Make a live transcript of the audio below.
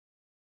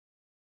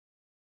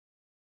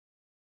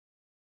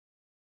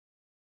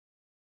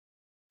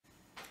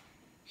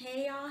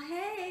Hey y'all,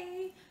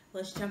 hey!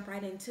 Let's jump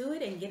right into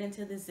it and get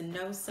into this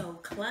no-sew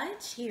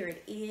clutch. Here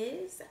it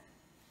is.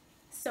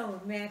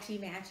 So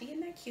matchy-matchy,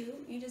 isn't that cute?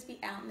 You just be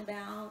out and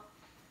about,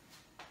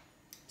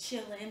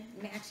 chilling,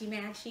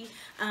 matchy-matchy.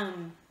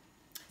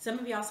 Some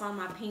of y'all saw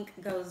my pink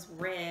goes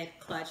red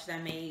clutch that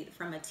I made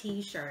from a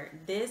t-shirt.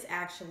 This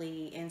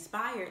actually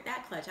inspired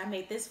that clutch. I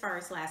made this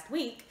first last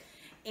week,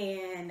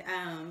 and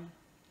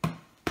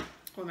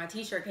when my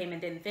t-shirt came and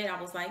didn't fit,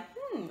 I was like,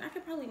 I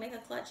could probably make a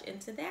clutch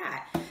into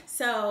that.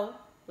 So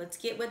let's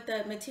get with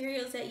the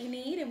materials that you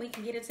need and we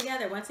can get it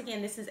together. Once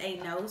again, this is a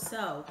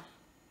no-sew.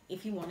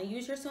 If you want to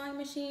use your sewing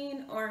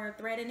machine or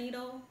thread a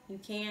needle, you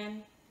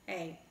can.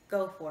 Hey,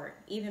 go for it.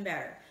 Even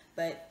better.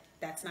 But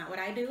that's not what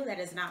I do. That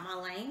is not my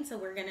lane. So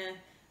we're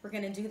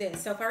gonna do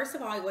this. So first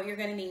of all, what you're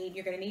gonna need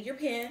your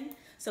pen.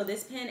 So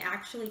this pen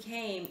actually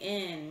came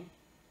in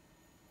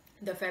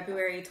the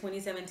February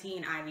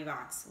 2017 Ivy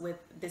box with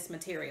this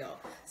material.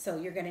 So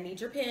you're gonna need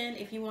your pen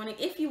if you want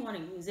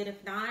to use it.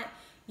 If not,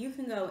 you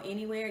can go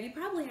anywhere. You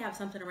probably have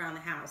something around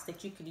the house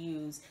that you could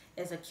use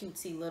as a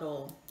cutesy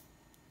little,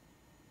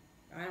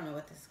 I don't know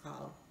what this is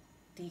called,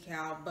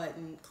 decal,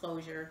 button,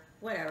 closure,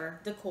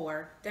 whatever,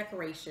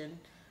 decoration,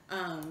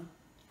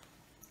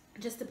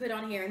 just to put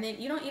on here. And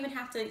then you don't even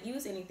have to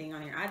use anything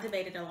on here. I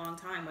debated a long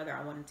time whether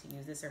I wanted to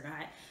use this or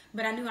not,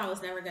 but I knew I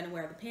was never going to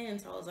wear the pin,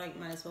 so I was like,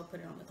 might as well put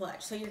it on the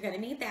clutch. So you're going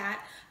to need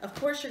that. Of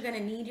course, you're going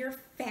to need your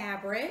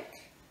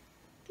fabric.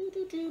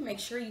 Make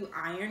sure you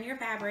iron your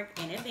fabric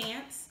in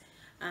advance,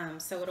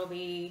 so it'll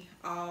be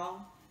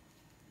all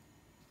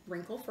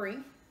wrinkle-free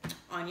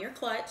on your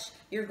clutch.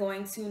 You're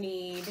going to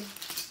need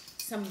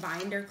some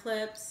binder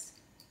clips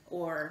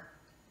or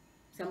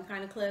some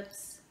kind of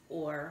clips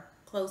or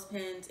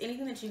clothespins,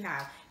 anything that you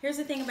have. Here's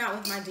the thing about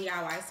with my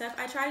DIY stuff.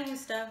 I try to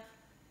use stuff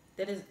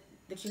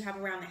that you have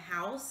around the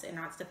house and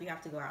not stuff you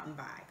have to go out and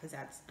buy, because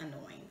that's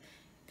annoying.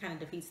 Kind of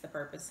defeats the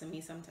purpose to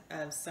me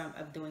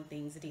of doing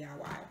things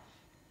DIY.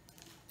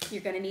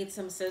 You're going to need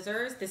some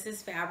scissors. This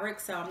is fabric,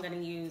 so I'm going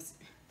to use,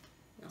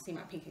 y'all see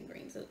my pink and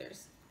green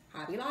scissors.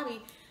 Hobby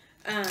Lobby.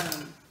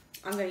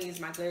 I'm going to use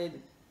my good,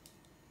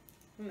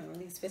 I don't know, are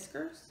these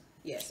Fiskars?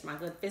 Yes, my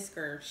good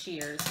Fisker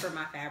shears for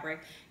my fabric.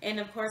 And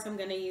of course, I'm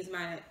going to use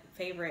my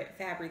favorite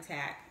fabric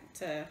tack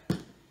to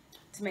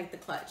make the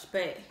clutch.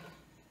 But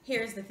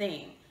here's the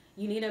thing.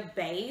 You need a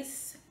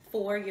base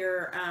for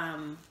your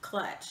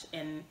clutch.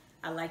 And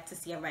I like to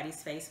see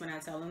everybody's face when I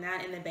tell them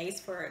that. And the base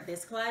for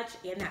this clutch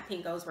and that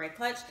pink goes red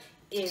clutch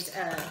is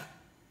a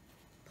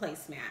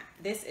placemat.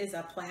 This is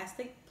a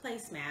plastic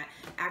placemat.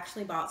 I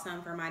actually bought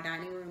some for my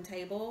dining room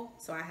table.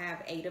 So I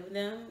have 8 of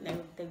them.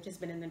 They've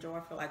just been in the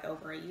drawer for like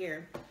over a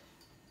year.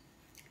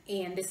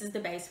 And this is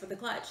the base for the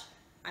clutch.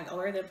 I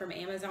ordered them from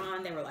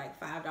Amazon. They were like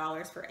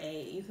 $5 for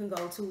 8. You can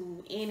go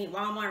to any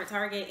Walmart,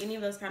 Target, any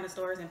of those kind of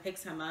stores and pick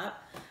some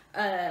up.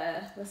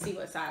 Let's see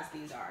what size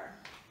these are.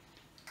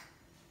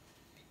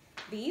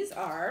 These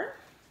are,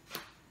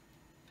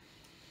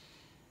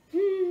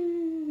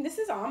 this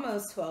is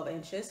almost 12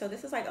 inches. So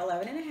this is like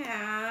 11 and a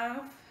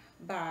half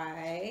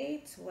by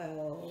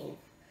 12,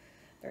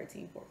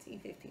 13, 14,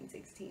 15,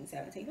 16,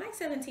 17, like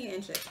 17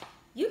 inches.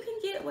 You can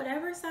get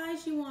whatever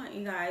size you want,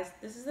 you guys.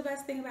 This is the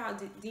best thing about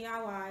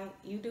DIY.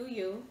 You do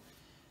you.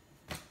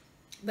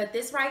 But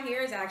this right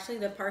here is actually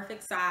the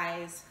perfect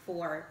size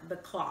for the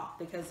cloth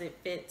because it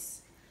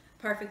fits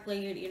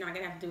perfectly. You're not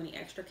gonna have to do any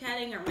extra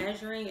cutting or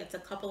measuring. It's a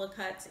couple of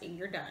cuts and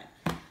you're done.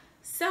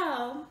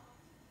 So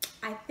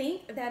I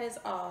think that is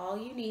all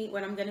you need.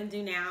 What I'm gonna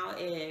do now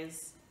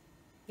is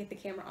get the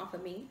camera off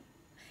of me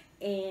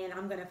and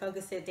I'm gonna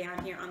focus it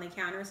down here on the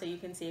counter so you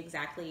can see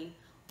exactly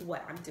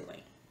what I'm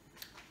doing.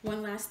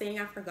 One last thing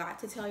I forgot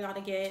to tell y'all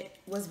to get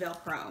was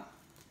Velcro.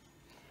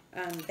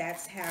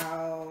 That's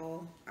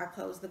how I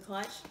closed the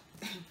clutch.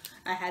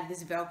 I had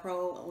this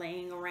Velcro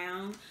laying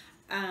around.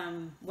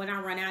 When I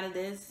run out of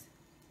this,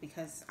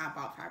 because I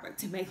bought fabric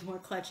to make more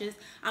clutches,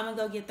 I'm gonna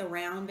go get the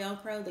round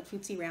Velcro, the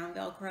cutesy round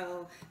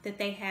Velcro that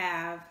they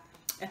have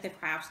at the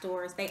craft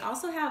stores. They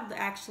also have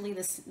actually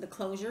the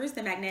closures,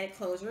 the magnetic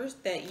closures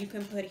that you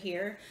can put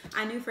here.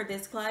 I knew for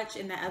this clutch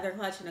and the other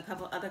clutch and a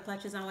couple other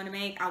clutches I want to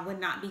make, I would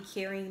not be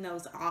carrying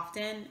those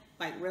often,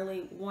 like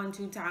really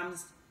 1-2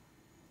 times,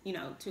 you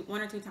know,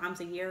 1 or 2 times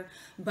a year.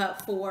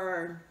 But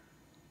for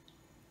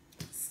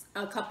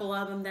a couple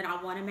of them that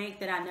I want to make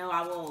that I know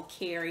I will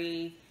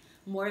carry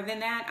more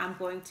than that, I'm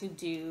going to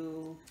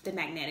do the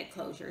magnetic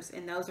closures,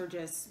 and those are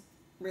just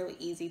really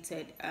easy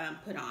to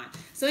put on.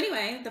 So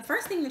anyway, the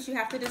first thing that you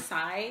have to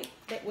decide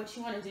that what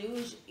you want to do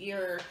is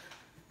your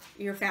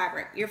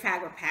fabric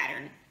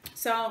pattern.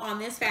 So on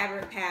this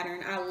fabric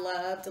pattern, I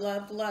loved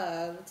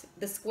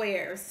the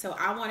squares. So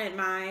I wanted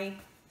my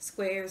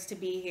squares to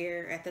be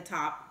here at the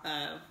top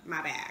of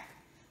my bag.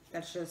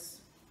 That's just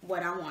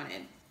what I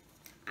wanted.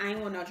 I ain't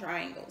want no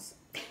triangles.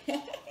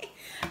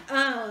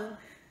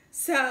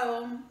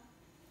 So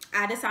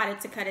I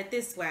decided to cut it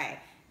this way.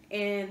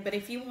 But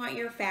if you want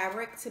your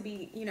fabric to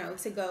be, you know,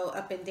 to go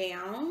up and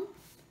down,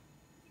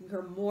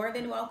 you're more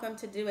than welcome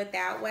to do it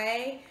that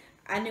way.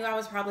 I knew I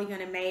was probably going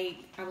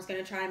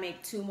to try to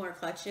make 2 more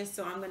clutches.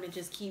 So I'm going to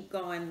just keep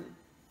going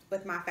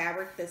with my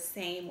fabric the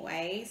same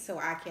way so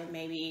I can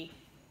maybe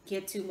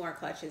get 2 more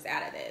clutches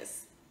out of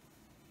this.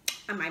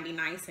 I might be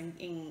nice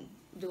and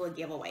do a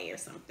giveaway or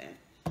something.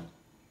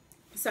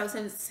 So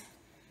since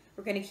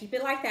we're going to keep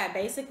it like that,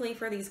 basically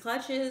for these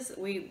clutches,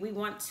 we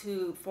want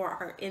to, for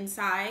our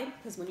inside,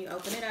 because when you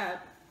open it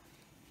up,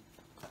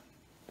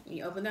 when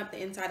you open up the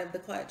inside of the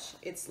clutch,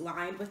 it's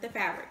lined with the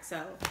fabric.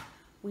 So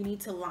we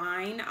need to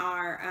line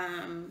our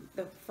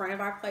the front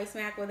of our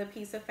placemat with a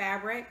piece of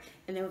fabric,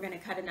 and then we're going to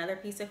cut another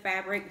piece of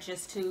fabric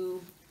just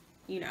to,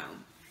 you know,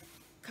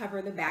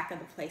 cover the back of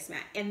the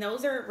placemat. And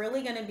those are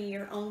really going to be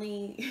your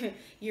only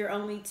your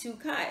only 2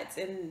 cuts,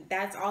 and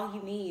that's all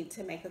you need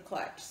to make a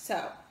clutch.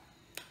 So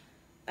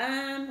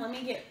let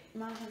me get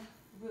my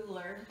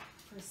ruler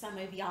for some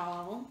of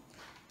y'all.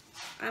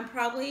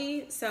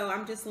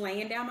 I'm just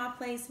laying down my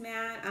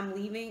placemat. I'm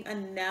leaving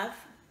enough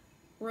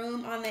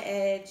room on the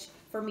edge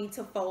for me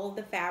to fold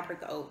the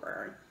fabric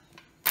over.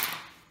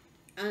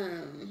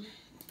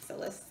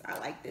 So I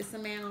like this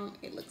amount.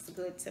 It looks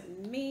good to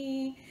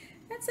me.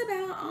 That's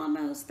about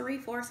almost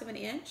 3/4 of an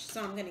inch.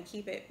 So I'm gonna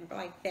keep it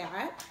like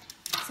that.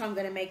 So I'm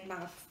gonna make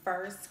my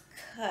first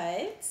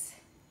cut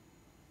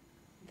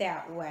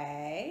that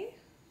way.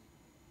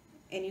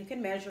 And you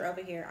can measure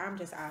over here. I'm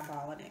just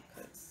eyeballing it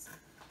because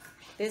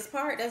this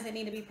part doesn't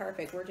need to be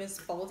perfect. We're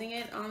just folding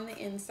it on the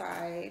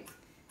inside.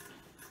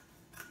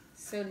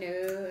 So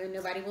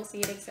nobody will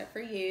see it except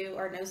for you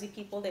or nosy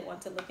people that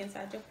want to look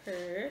inside your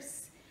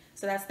purse.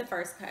 So that's the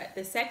first cut.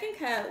 The second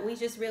cut, we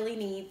just really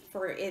need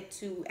for it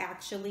to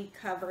actually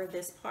cover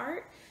this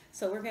part.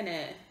 So we're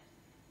gonna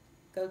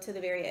go to the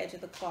very edge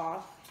of the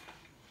cloth,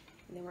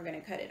 and then we're gonna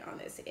cut it on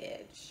this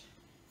edge.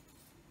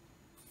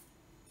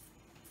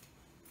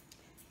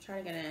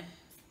 Gonna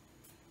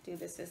do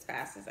this as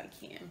fast as I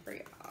can for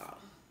y'all.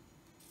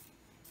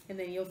 And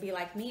then you'll be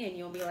like me and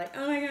you'll be like,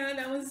 oh my God,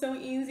 that was so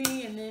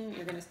easy. And then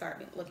you're gonna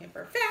start looking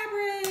for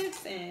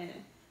fabrics and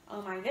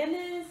oh my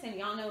goodness. And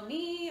y'all know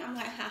me, I'm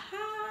like,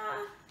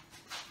 haha.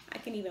 I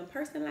can even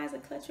personalize a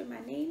clutch with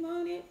my name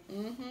on it.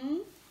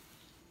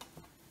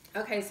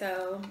 Okay,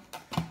 so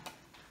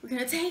we're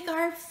gonna take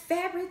our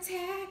fabric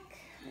tack.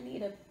 I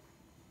need a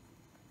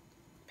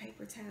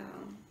paper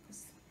towel.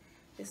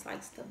 This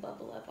likes to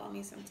bubble up on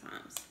me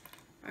sometimes.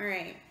 All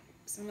right,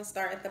 so I'm gonna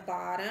start at the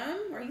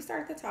bottom, or you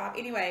start at the top.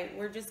 Anyway,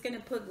 we're just gonna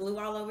put glue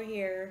all over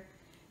here,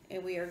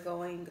 and we are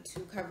going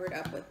to cover it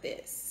up with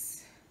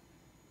this,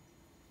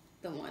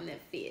 the one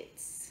that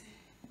fits.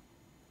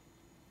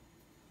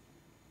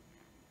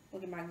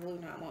 Look at my glue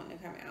not wanting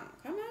to come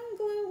out. Come on,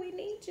 glue, we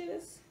need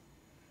you.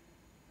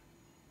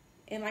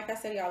 And like I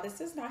said, y'all, this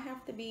does not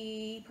have to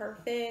be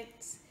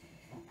perfect.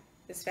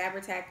 This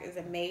fabric tack is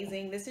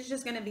amazing. This is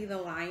just going to be the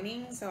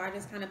lining, so I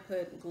just kind of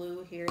put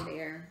glue here,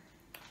 there.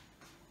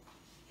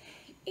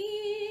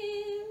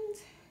 And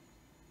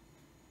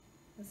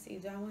let's see,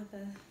 do I want the,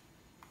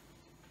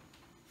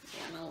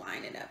 yeah, I'm going to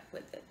line it up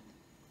with the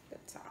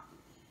top.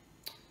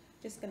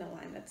 Just going to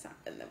line the top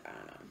and the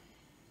bottom.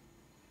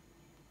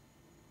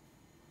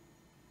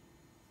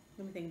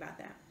 Let me think about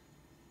that.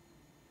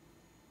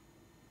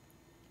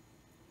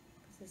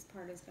 Because this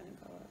part is going to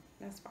go up.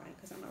 That's fine,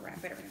 because I'm going to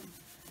wrap it around.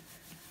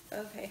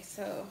 Okay,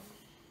 so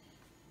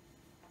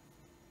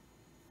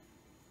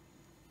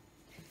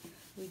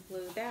we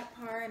glued that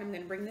part. I'm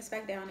going to bring this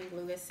back down and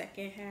glue this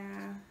second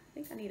half. I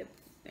think I need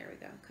there we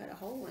go, cut a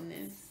hole in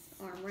this,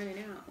 or I'm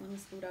running out. Let me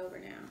scoot over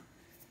now.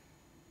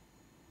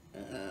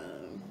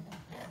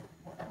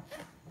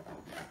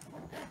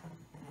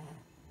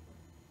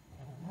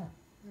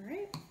 All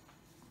right.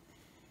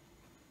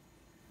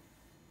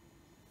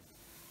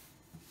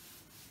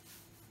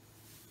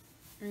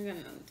 I'm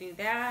going to do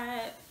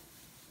that.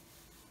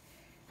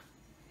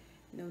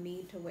 No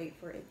need to wait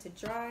for it to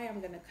dry.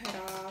 I'm gonna cut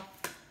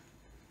off,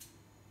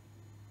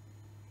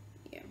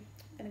 yeah,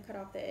 I'm gonna cut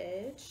off the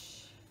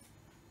edge.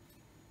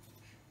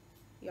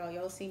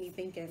 Y'all see me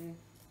thinking,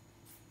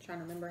 trying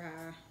to remember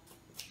how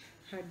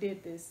I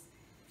did this.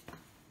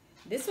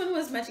 This one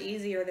was much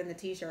easier than the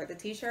t-shirt. The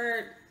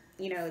t-shirt,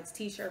 you know, it's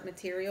t-shirt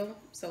material,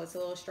 so it's a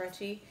little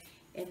stretchy.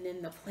 And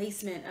then the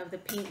placement of the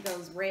pink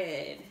goes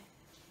red.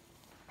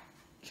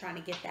 Trying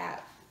to get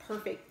that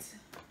perfect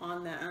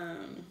on the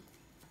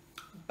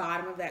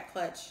bottom of that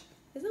clutch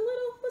was a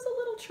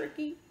little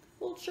tricky,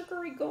 a little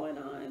trickery going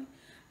on.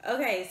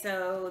 Okay,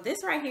 so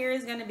this right here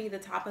is going to be the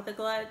top of the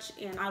clutch,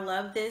 and I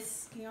love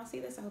this. Can y'all see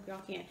this? I hope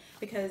y'all can,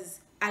 because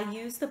I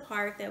used the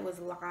part that was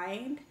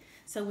lined,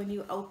 so when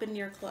you open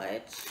your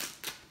clutch,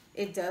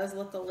 it does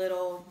look a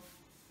little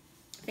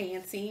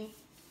fancy,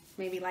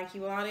 maybe like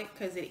you want it,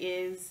 because it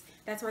is,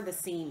 that's where the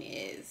seam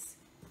is.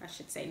 I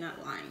should say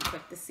not lined,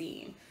 but the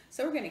seam.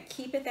 So we're going to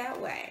keep it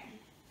that way.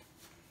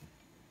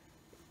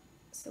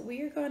 So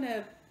we are going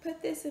to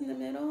put this in the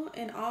middle,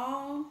 and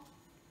all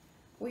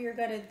we are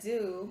going to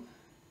do,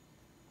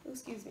 oh,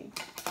 excuse me,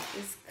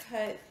 is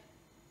cut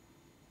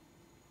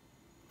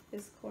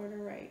this corner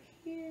right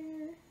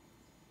here,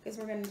 because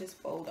we're going to just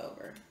fold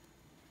over.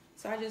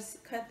 So I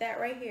just cut that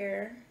right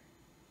here,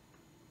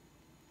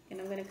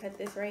 And I'm gonna cut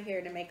this right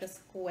here to make a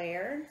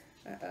square.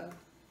 To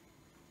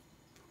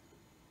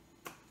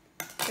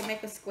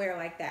make a square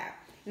like that.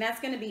 And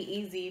that's gonna be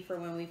easy for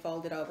when we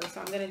fold it over.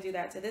 So I'm gonna do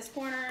that to this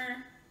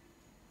corner.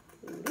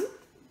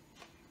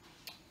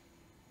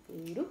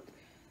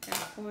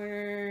 That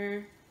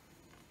corner.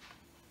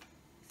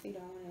 See, I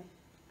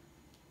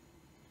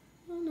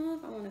don't know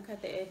if I want to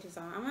cut the edges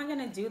on. I'm not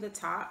gonna do the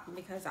top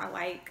because I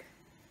like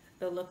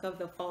the look of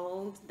the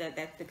fold.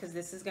 Because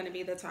this is gonna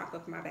be the top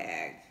of my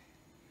bag.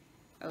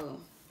 Oh,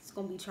 it's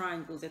gonna be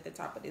triangles at the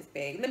top of this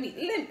bag. Let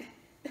me.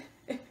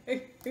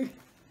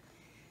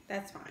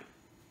 That's fine.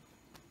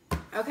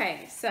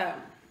 Okay, so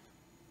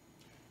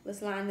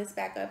let's line this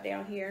back up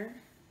down here.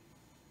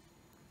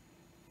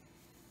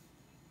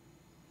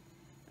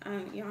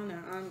 Y'all know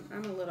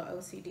I'm a little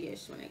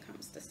OCD-ish when it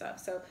comes to stuff.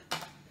 So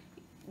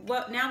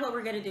what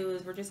we're gonna do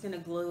is we're just gonna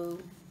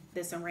glue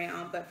this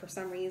around, but for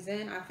some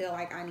reason I feel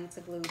like I need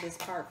to glue this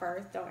part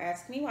first. Don't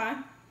ask me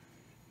why,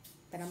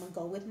 but I'm gonna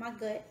go with my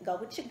gut. Go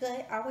with your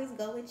gut. Always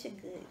go with your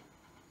gut.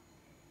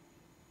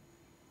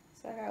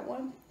 So I got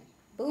one.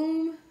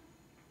 Boom.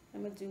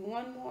 I'm gonna do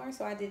one more.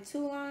 So I did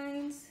 2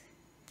 lines.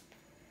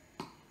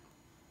 And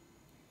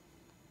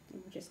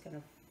we're just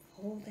gonna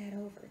fold that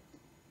over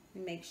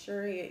and make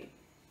sure you're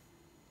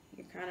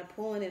kind of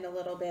pulling it a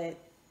little bit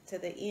to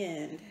the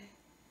end.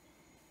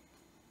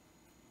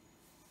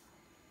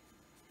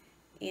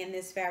 And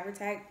this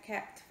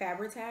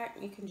Fabri-Tac,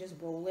 you can just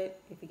roll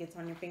it. If it gets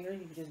on your finger,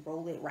 you can just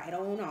roll it right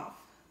on off.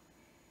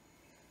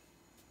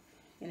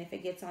 And if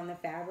it gets on the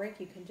fabric,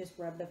 you can just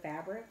rub the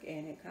fabric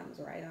and it comes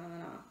right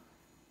on off.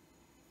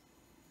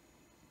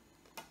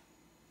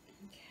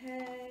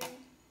 Okay,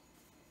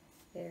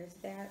 there's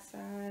that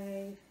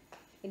side.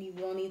 And you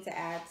will need to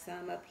add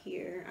some up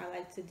here. I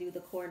like to do the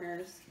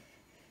corners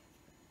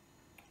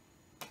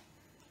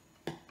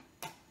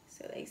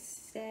so they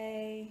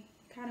stay.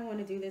 You kind of want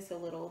to do this a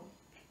little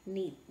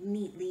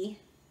neatly.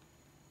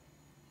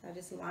 I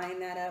just line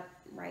that up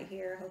right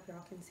here. Hope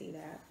y'all can see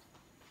that.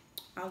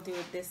 I'll do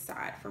it this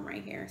side from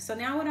right here. So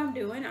now what I'm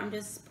doing, I'm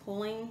just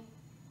pulling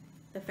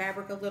the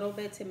fabric a little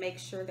bit to make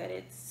sure that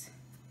it's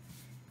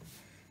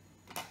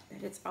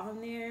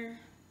on there.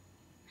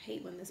 I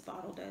hate when this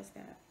bottle does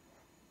that.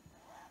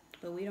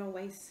 But we don't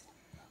waste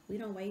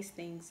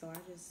things, so I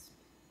just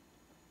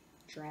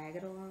drag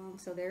it along.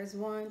 So there's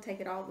one, take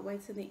it all the way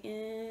to the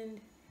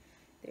end.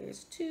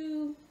 There's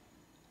 2.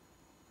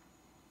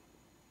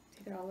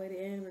 Take it all the way to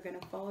the end. We're gonna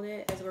fold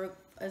it.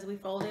 As we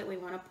fold it, we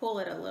want to pull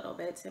it a little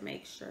bit to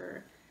make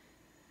sure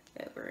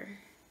that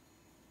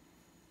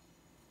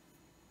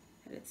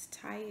it's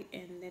tight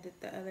and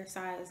that the other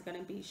side is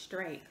gonna be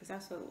straight, because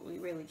that's what we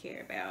really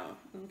care about.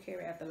 We don't care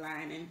about the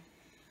lining.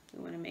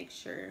 We want to make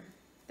sure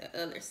the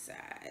other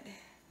side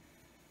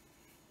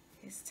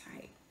is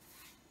tight.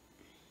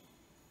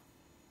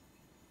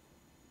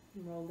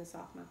 Roll this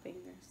off my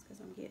fingers because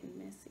I'm getting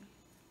messy.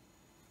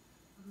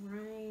 All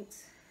right,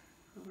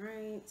 all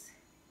right.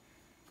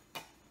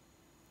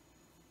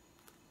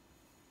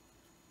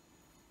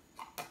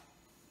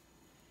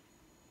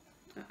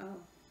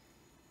 Uh-oh.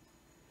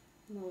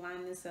 I'm gonna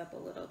line this up a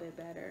little bit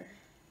better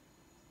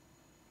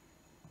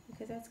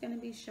because that's gonna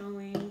be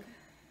showing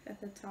at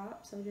the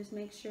top. So just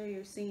make sure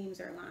your seams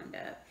are lined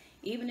up.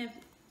 Even if,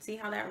 see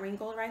how that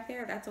wrinkled right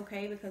there? That's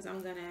okay because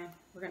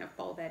we're gonna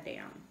fold that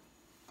down.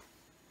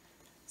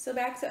 So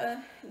back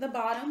to the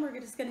bottom, we're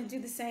just gonna do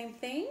the same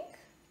thing.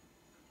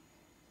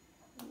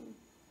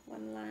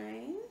 1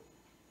 line,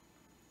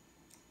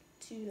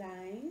 2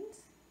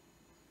 lines.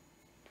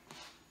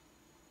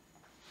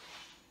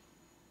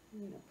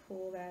 I'm gonna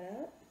pull that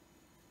up,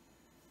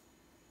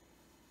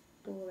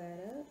 pull that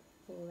up,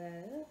 pull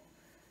that up.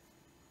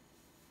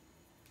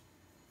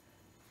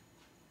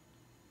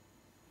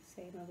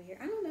 Same over here.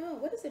 I don't know.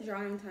 What is the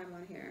drying time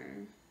on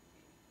here?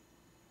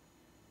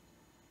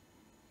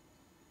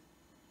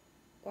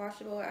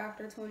 Washable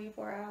after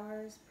 24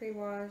 hours.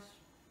 Pre-wash.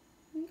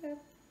 Okay.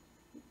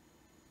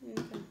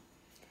 Okay.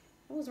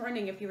 I was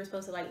wondering if you were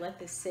supposed to like let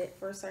this sit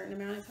for a certain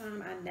amount of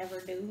time. I never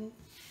do.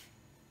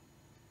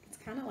 It's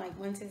kind of like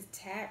once it's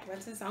tacked,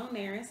 once it's on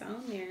there, it's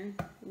on there.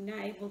 You're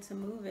not able to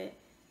move it.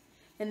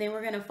 And then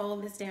we're going to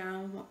fold this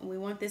down. We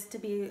want this to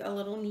be a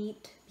little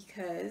neat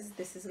because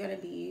this is going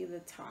to be the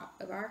top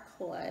of our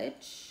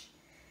clutch.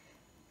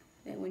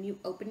 And when you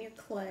open your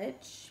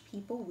clutch,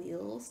 people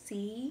will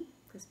see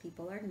because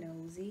people are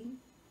nosy.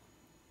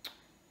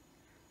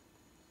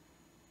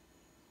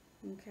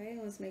 Okay,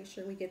 let's make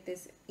sure we get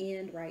this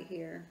end right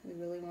here. We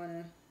really want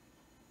to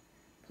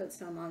put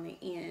some on the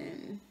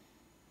end.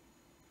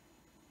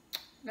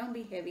 Don't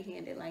be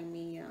heavy-handed like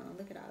me, y'all.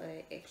 Look at all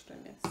that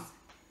extraness.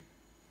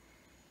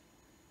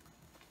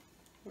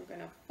 We're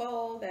going to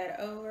fold that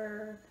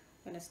over.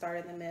 I'm going to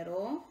start in the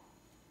middle.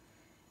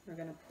 We're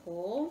going to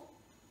pull.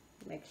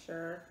 Make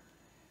sure,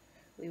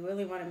 we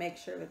really want to make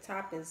sure the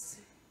top is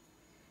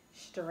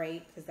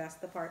straight because that's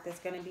the part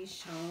that's going to be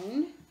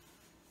shown.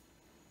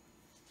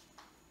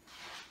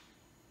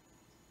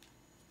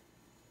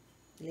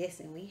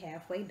 Listen, we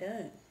halfway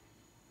done.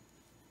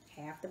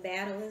 Half the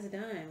battle is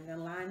done. We're going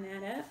to line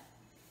that up.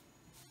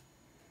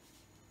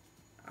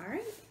 All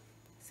right.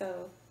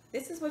 So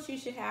this is what you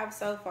should have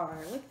so far.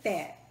 Look at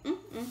that.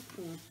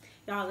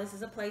 Y'all, this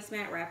is a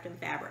placemat wrapped in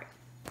fabric.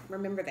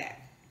 Remember that.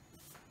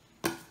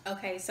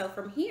 Okay, so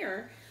from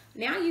here,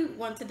 now you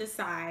want to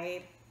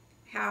decide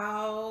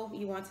how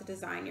you want to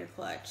design your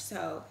clutch.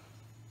 So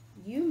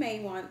you may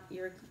want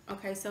your,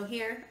 okay, so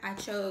here I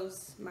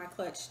chose my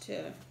clutch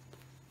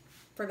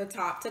for the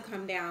top to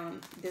come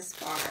down this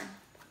far.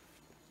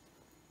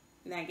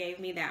 That gave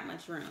me that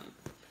much room.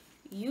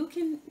 You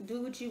can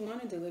do what you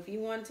want to do. If you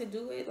want to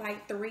do it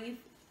like 3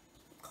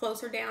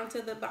 closer down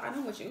to the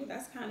bottom, which, ooh,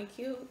 that's kind of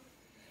cute.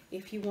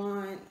 If you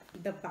want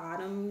the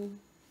bottom,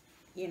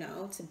 you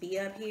know, to be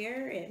up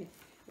here and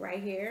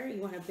right here,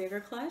 you want a bigger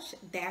clutch,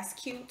 that's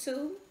cute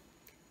too.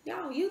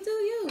 Y'all, you do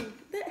you.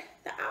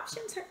 The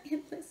options are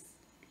endless.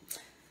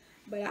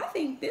 But I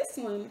think this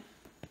one,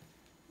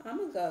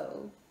 I'm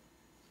gonna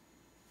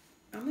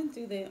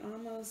do the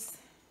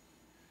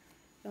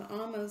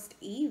almost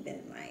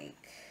even,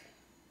 like,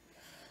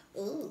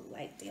 ooh,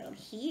 like down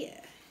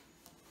here.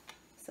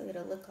 So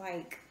it'll look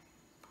like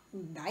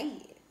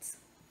that.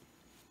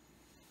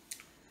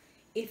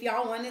 If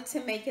y'all wanted to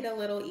make it a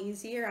little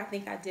easier, I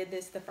think I did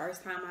this the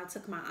first time I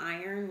took my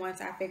iron. Once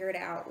I figured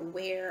out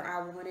where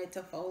I wanted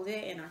to fold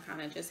it, and I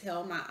kind of just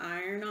held my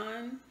iron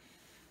on.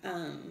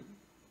 And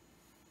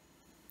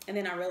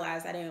then I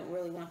realized I didn't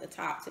really want the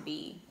top to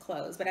be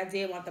closed, but I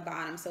did want the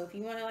bottom. So if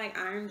you want to like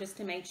iron just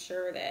to make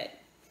sure that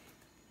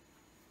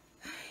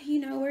you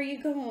know where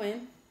you're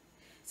going.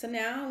 So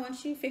now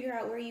once you figure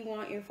out where you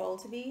want your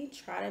fold to be,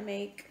 try to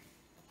make,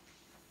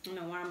 I don't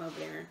know why I'm over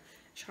there.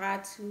 Try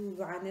to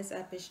line this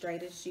up as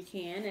straight as you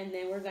can. And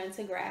then we're going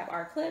to grab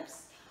our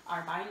clips,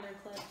 our binder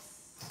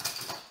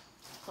clips,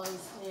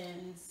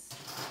 clothespins,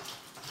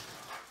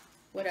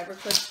 whatever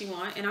clips you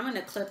want. And I'm going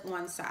to clip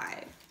one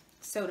side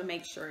so to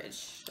make sure it's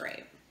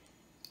straight.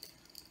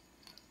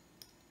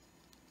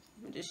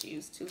 I'll just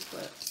use 2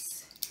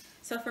 clips.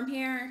 So from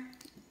here,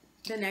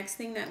 the next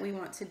thing that we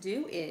want to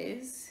do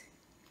is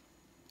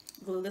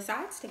glue the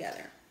sides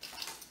together.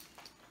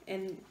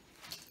 And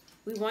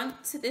we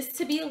want this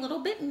to be a little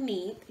bit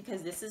neat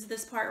because this is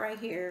this part right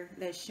here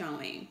that's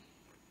showing.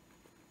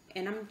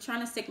 And I'm trying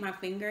to stick my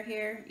finger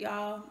here,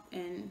 y'all,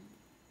 and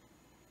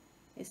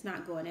it's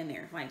not going in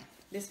there. Like,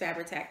 this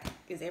fabric tack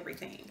is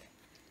everything.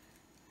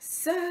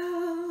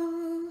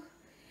 So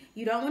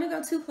you don't want to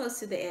go too close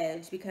to the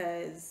edge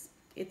because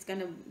it's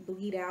going to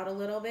bleed out a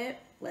little bit.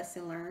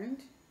 Lesson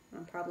learned.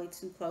 I'm probably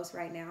too close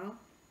right now.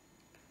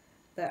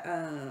 But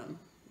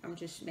I'm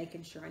just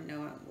making sure I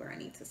know where I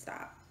need to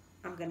stop.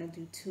 I'm going to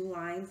do 2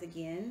 lines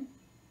again.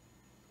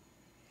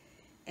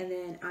 And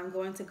then I'm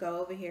going to go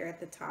over here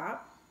at the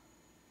top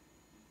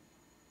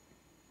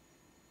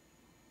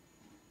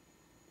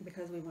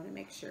because we want to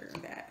make sure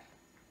that,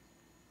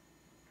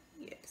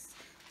 yes,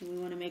 we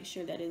want to make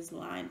sure that it's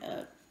lined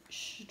up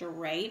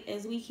straight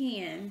as we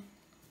can.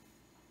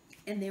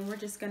 And then we're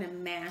just going to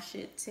mash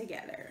it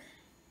together.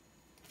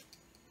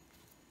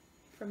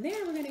 From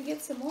there, we're going to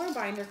get some more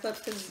binder clips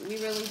because we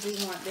really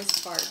do want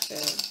this part to,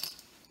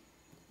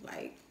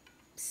 like,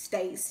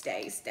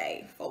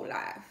 stay for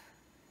life.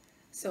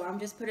 So I'm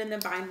just putting the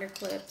binder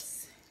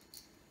clips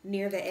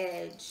near the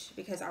edge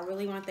because I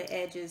really want the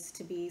edges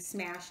to be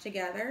smashed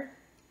together,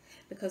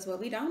 because what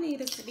we don't need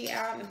is to be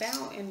out and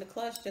about and the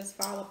clutch just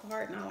fall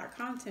apart and all our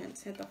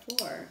contents hit the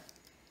floor.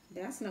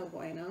 That's no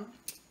bueno.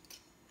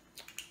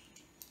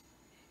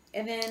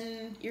 And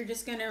then you're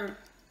just gonna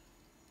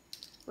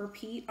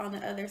repeat on the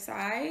other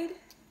side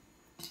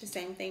the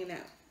same thing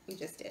that we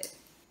just did.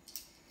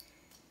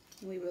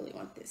 We really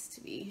want this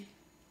to be,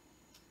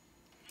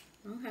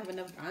 I don't have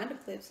enough binder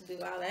clips to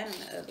do all that on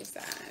the other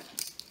side.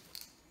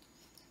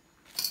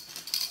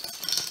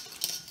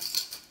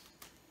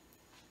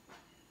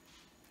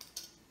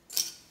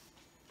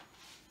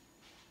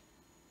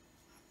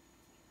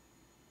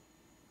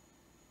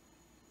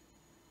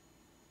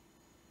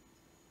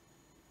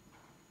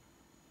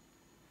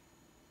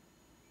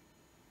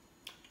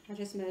 I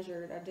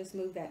just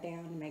moved that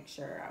down to make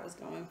sure I was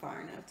going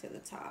far enough to the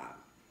top.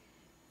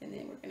 And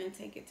then we're gonna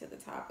take it to the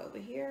top over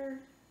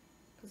here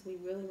because we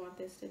really want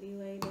this to be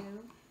laid down.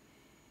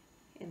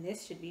 And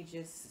this should be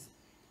just,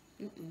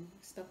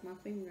 stuck my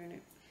finger in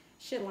it.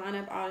 Should line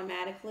up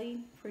automatically,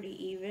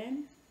 pretty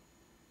even.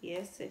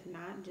 Yes, if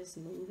not, just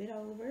move it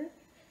over.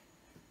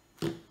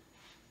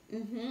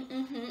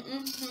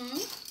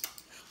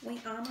 We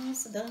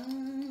almost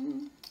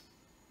done.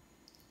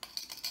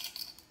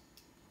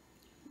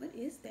 What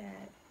is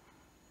that?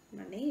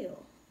 My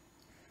nail.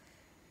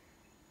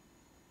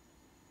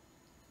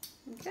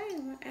 Okay, I'm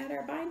gonna add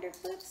our binder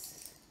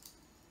clips.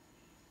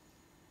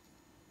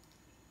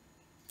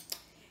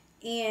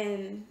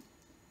 And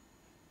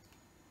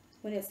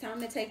when it's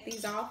time to take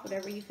these off,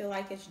 whatever you feel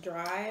like it's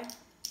dry,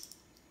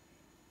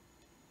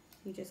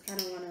 you just kind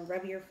of want to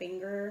rub your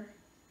finger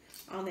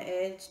on the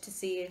edge to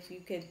see if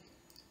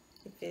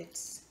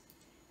it's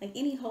like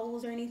any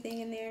holes or anything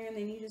in there, and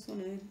then you just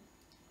want to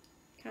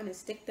kind of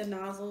stick the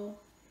nozzle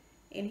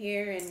in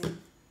here and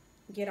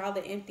get all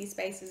the empty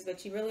spaces,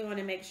 but you really want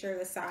to make sure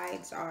the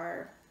sides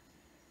are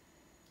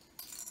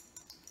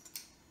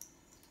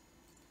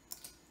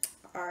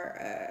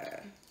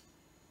are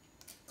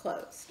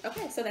closed.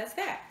 Okay, so that's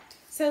that.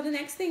 So the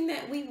next thing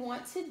that we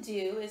want to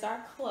do is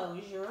our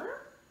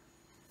closure.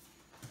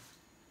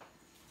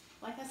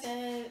 Like I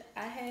said,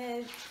 I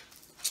had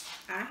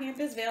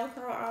this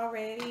Velcro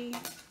already.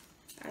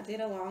 I did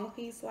a long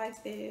piece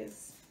like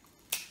this.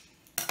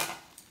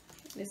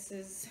 This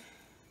is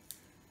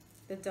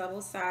the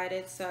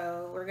double-sided,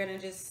 so we're gonna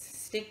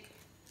just stick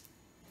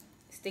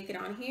it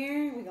on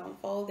here. We're gonna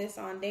fold this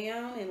on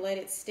down and let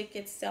it stick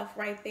itself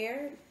right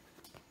there.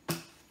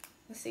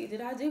 Let's see,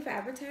 did I do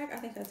fabric tack? I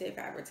think I did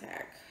fabric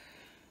tack.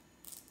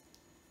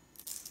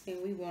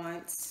 And you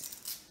want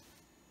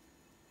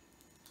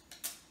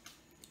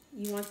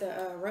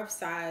the rough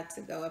side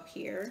to go up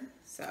here.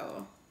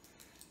 So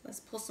let's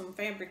put some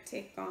fabric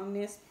tack on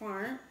this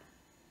part.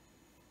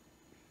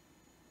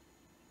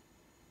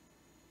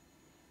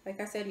 Like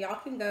I said, y'all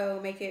can go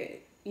make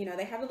it, you know,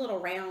 they have a little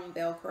round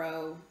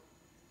Velcro,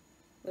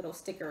 little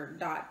sticker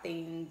dot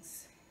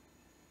things,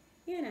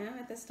 you know,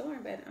 at the store,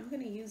 but I'm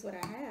gonna use what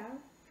I have.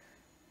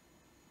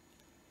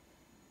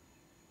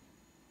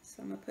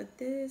 So I'm gonna put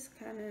this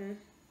kind of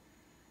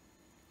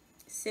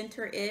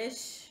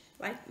center-ish,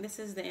 like this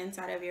is the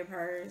inside of your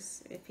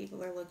purse. If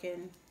people are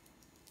looking,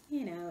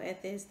 you know,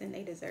 at this, then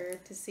they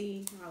deserve to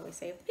see. I always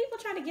say, if people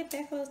try to get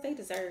that close, they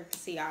deserve to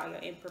see all your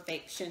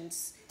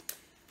imperfections.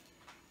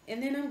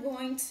 And then I'm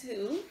going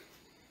to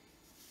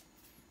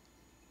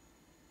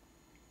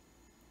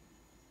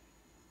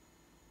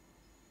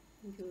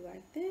do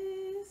like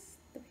this,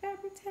 the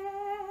fabric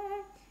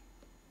tack.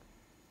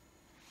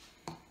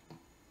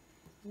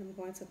 And I'm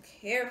going to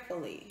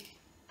carefully,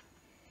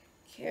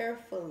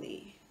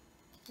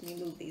 let me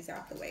move these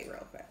out the way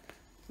real quick.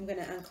 I'm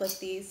gonna unclip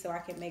these so I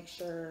can make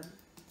sure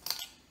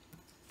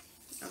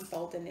I'm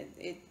folding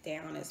it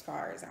down as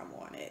far as I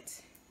want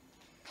it.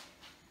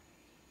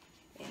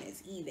 And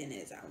as even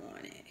as I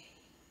want it.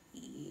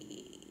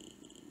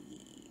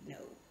 No.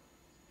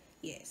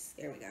 Yes,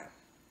 there we go. I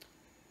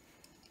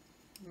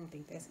don't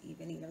think that's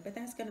even either, but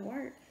that's gonna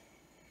work.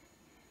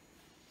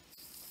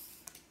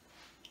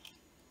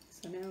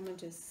 So now I'm gonna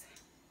just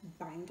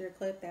binder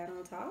clip that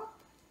on top.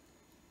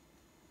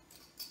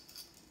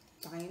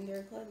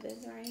 Binder clip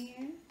this right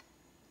here.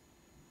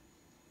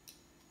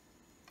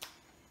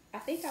 I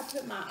think I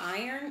put my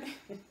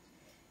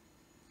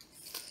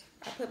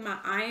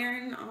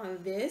iron on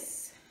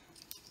this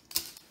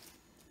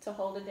to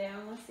hold it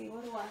down. Let's see,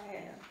 what do I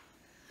have?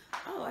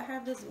 Oh, I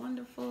have this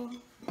wonderful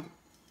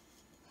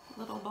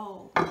little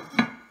bowl.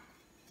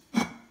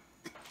 And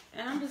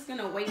I'm just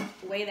gonna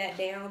weigh that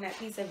down, that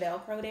piece of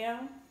Velcro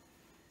down.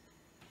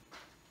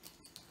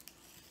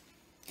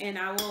 And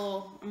I'm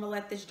gonna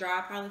let this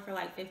dry probably for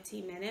like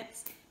 15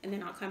 minutes, and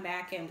then I'll come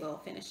back and we'll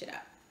finish it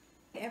up.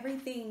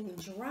 Everything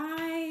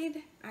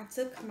dried. I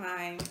took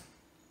my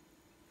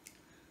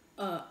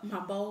my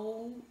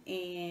bowl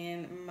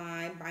and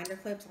my binder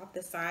clips off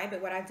the side,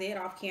 but what I did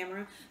off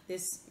camera,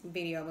 this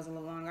video was a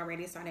little long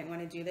already, so I didn't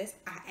want to do this.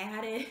 I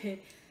added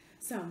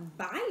some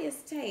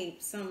bias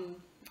tape,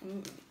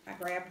 I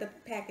grabbed the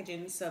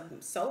packaging, some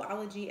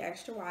Soulology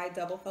extra wide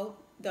double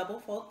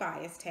fold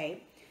bias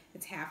tape.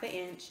 It's 1/2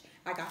 inch.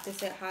 I got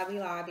this at Hobby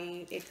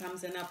Lobby. It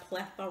comes in a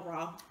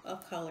plethora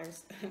of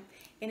colors,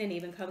 and it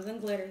even comes in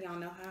glitter. Y'all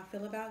know how I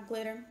feel about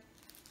glitter.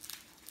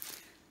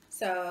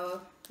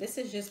 So this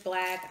is just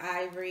black,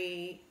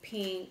 ivory,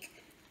 pink.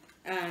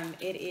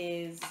 It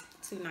is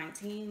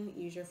 $2.19.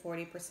 Use your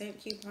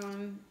 40%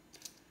 coupon,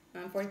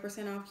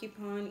 40% off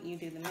coupon. You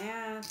do the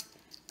math.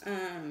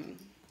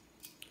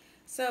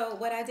 So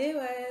what I did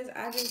was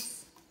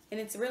and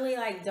it's really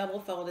like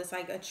double fold. It's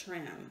like a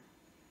trim.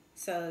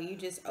 So you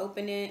just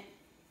open it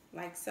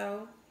like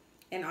so,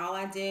 and all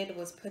I did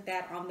was put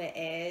that on the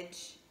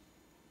edge,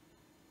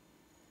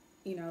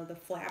 you know, the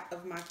flap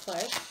of my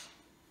clutch.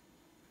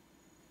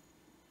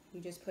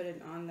 You just put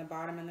it on the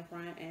bottom and the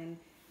front, and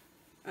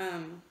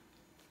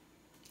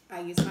I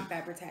use my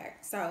fabric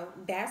tack. So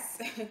that's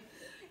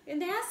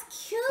and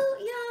that's cute,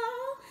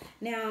 y'all.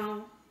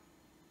 Now,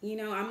 you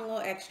know, I'm a little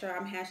extra.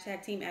 I'm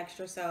 #team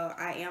extra, so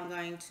I am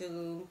going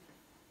to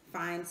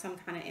find some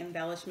kind of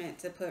embellishment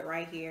to put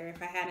right here.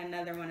 If I had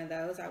another one of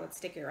those, I would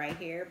stick it right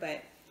here,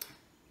 but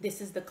this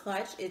is the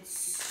clutch. It's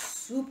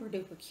super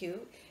duper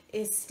cute.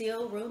 It's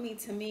still roomy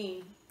to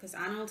me because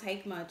I don't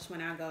take much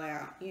when I go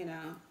out, you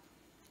know.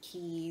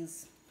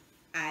 Keys,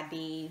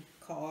 ID,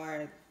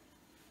 card,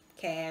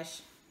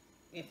 cash,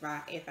 if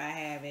I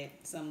have it,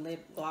 some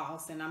lip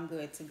gloss, and I'm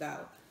good to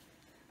go.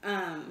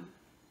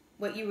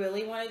 What you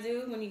really want to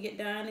do when you get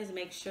done is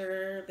make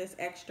sure this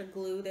extra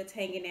glue that's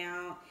hanging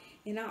out.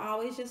 And I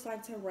always just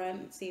like to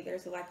run, see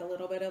there's like a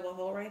little bit of a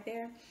hole right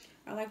there.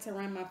 I like to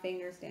run my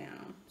fingers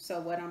down.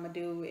 So what I'm gonna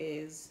do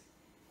is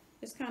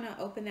just kind of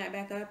open that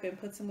back up and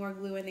put some more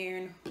glue in there,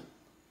 and,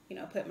 you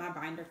know, put my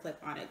binder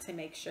clip on it to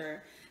make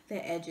sure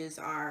the edges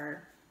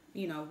are,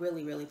 you know,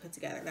 really, really put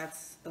together.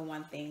 That's the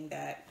one thing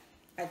that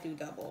I do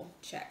double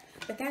check.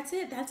 But that's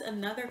it. That's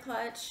another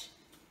clutch.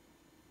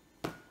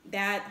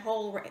 That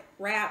whole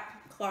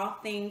wrap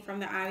cloth thing from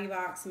the Ivy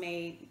box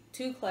made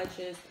 2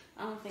 clutches.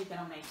 I don't think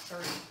that'll make 3.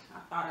 I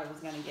thought I was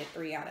going to get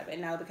 3 out of it.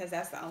 No, because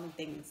that's the only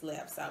thing that's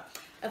left. So,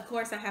 of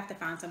course, I have to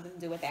find something to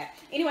do with that.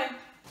 Anyway,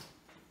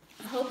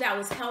 I hope that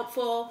was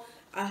helpful.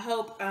 I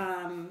hope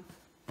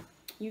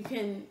you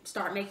can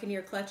start making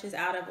your clutches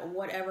out of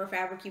whatever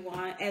fabric you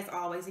want. As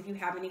always, if you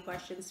have any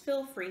questions,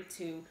 feel free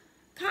to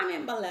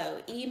comment below.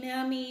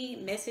 Email me,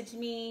 message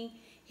me,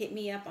 hit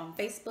me up on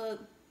Facebook,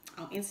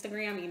 on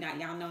Instagram.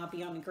 Y'all know I'll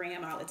be on the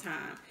gram all the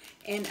time.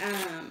 And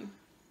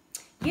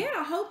yeah,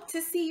 I hope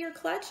to see your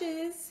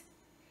clutches.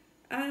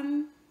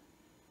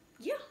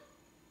 Yeah.